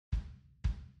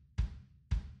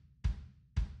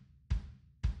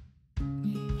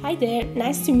Hi there,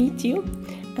 nice to meet you.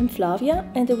 I'm Flavia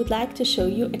and I would like to show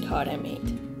you a card I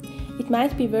made. It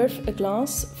might be worth a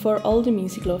glance for all the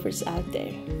music lovers out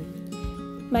there.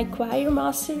 My choir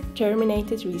master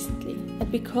terminated recently, and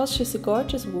because she's a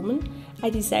gorgeous woman, I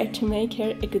decided to make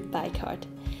her a goodbye card.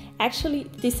 Actually,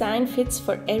 the design fits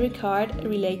for every card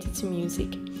related to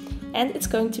music, and it's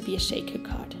going to be a shaker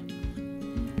card.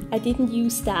 I didn't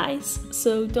use dies,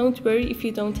 so don't worry if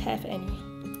you don't have any.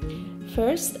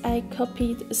 First, I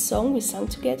copied a song we sang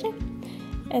together,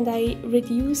 and I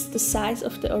reduced the size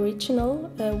of the original,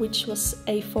 which was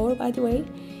A4 by the way,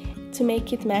 to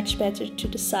make it match better to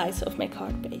the size of my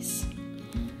card base.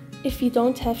 If you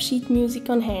don't have sheet music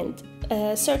on hand,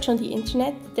 search on the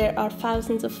internet, there are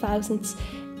thousands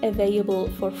available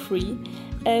for free.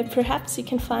 Perhaps you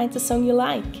can find the song you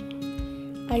like.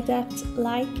 I dabbed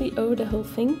lightly over the whole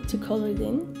thing to color it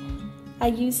in. I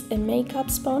used a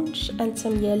makeup sponge and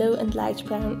some yellow and light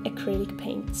brown acrylic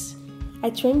paints.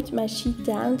 I trimmed my sheet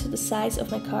down to the size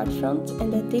of my card front,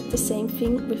 and I did the same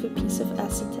thing with a piece of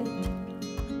acetate.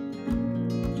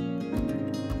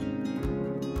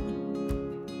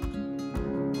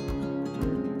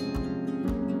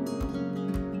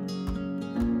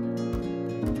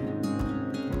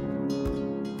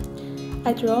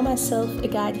 I draw myself a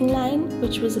guiding line,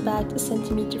 which was about 1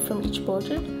 centimeter from each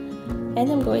border, and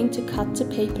I'm going to cut the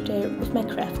paper there with my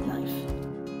craft knife.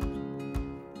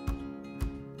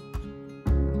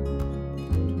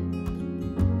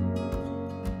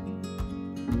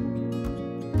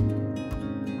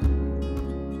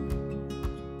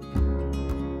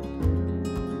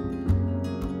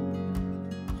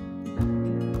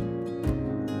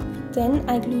 Then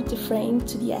I glued the frame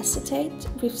to the acetate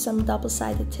with some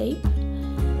double-sided tape.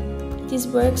 This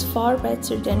works far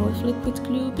better than with liquid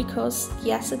glue because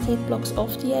the acetate blocks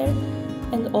off the air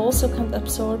and also can't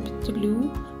absorb the glue,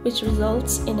 which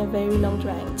results in a very long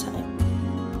drying time.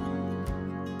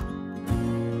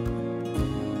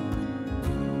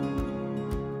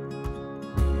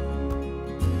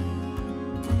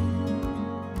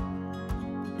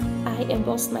 I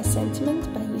embossed my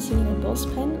sentiment by using an emboss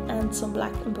pen and some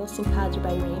black embossing powder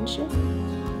by Ranger.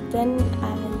 Then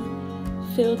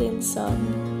I filled in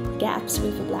some gaps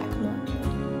with a black marker.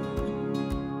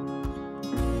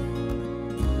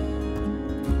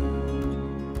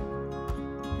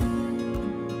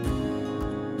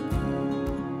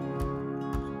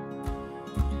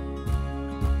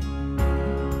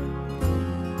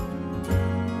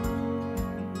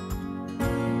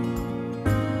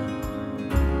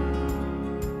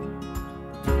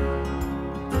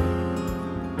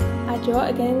 I draw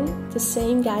again the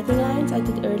same guiding lines I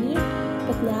did earlier,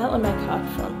 but now on my card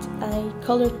front. I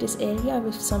colored this area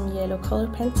with some yellow color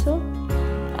pencil.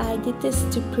 I did this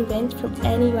to prevent from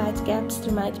any white gaps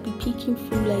there might be peeking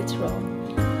through later on.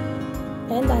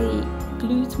 And I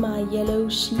glued my yellow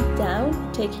sheet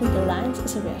down, taking the lines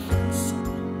as a reference.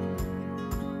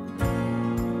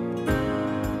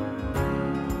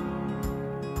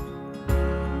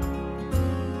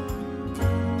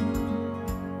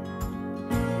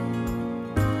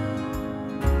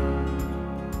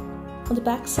 On the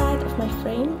back side of my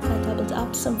frame, I doubled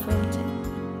up some foam tape.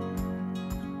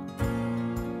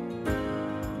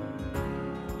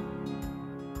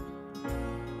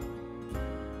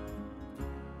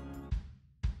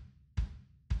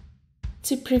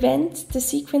 To prevent the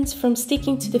sequins from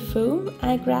sticking to the foam,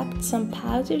 I grabbed some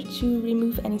powder to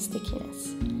remove any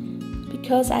stickiness.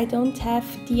 Because I don't have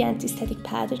the anti-static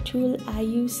powder tool, I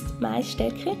used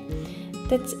Maisstärke.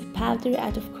 That's a powder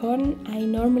out of corn I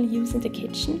normally use in the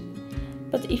kitchen.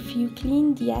 But if you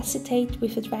clean the acetate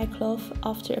with a dry cloth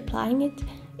after applying it,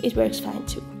 it works fine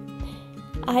too.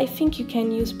 I think you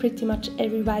can use pretty much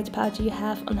every white powder you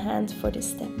have on hand for this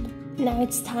step. Now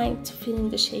it's time to fill in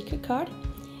the shaker card.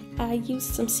 I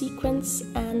used some sequins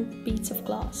and beads of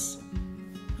glass.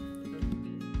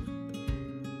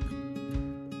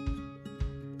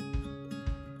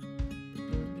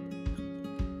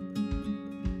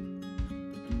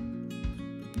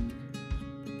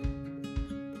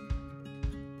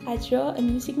 I draw a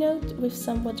music note with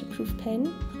some waterproof pen,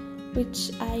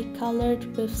 which I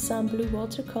colored with some blue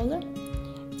watercolor.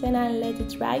 Then I let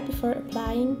it dry before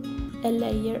applying a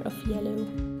layer of yellow.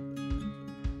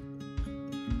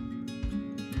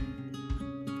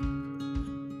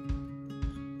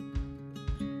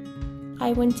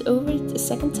 I went over it a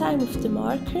second time with the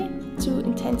marker to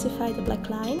intensify the black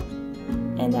line,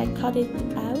 and I cut it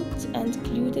out and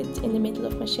glued it in the middle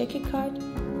of my shaker card,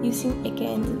 using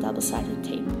again the double-sided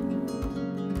tape.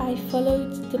 I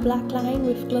followed the black line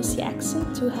with glossy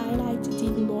accent to highlight it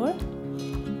even more,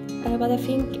 but I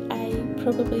think I I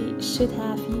probably should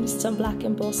have used some black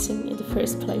embossing in the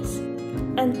first place.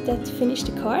 And that finished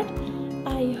the card.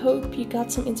 I hope you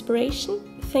got some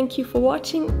inspiration. Thank you for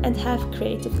watching and have a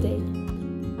creative day.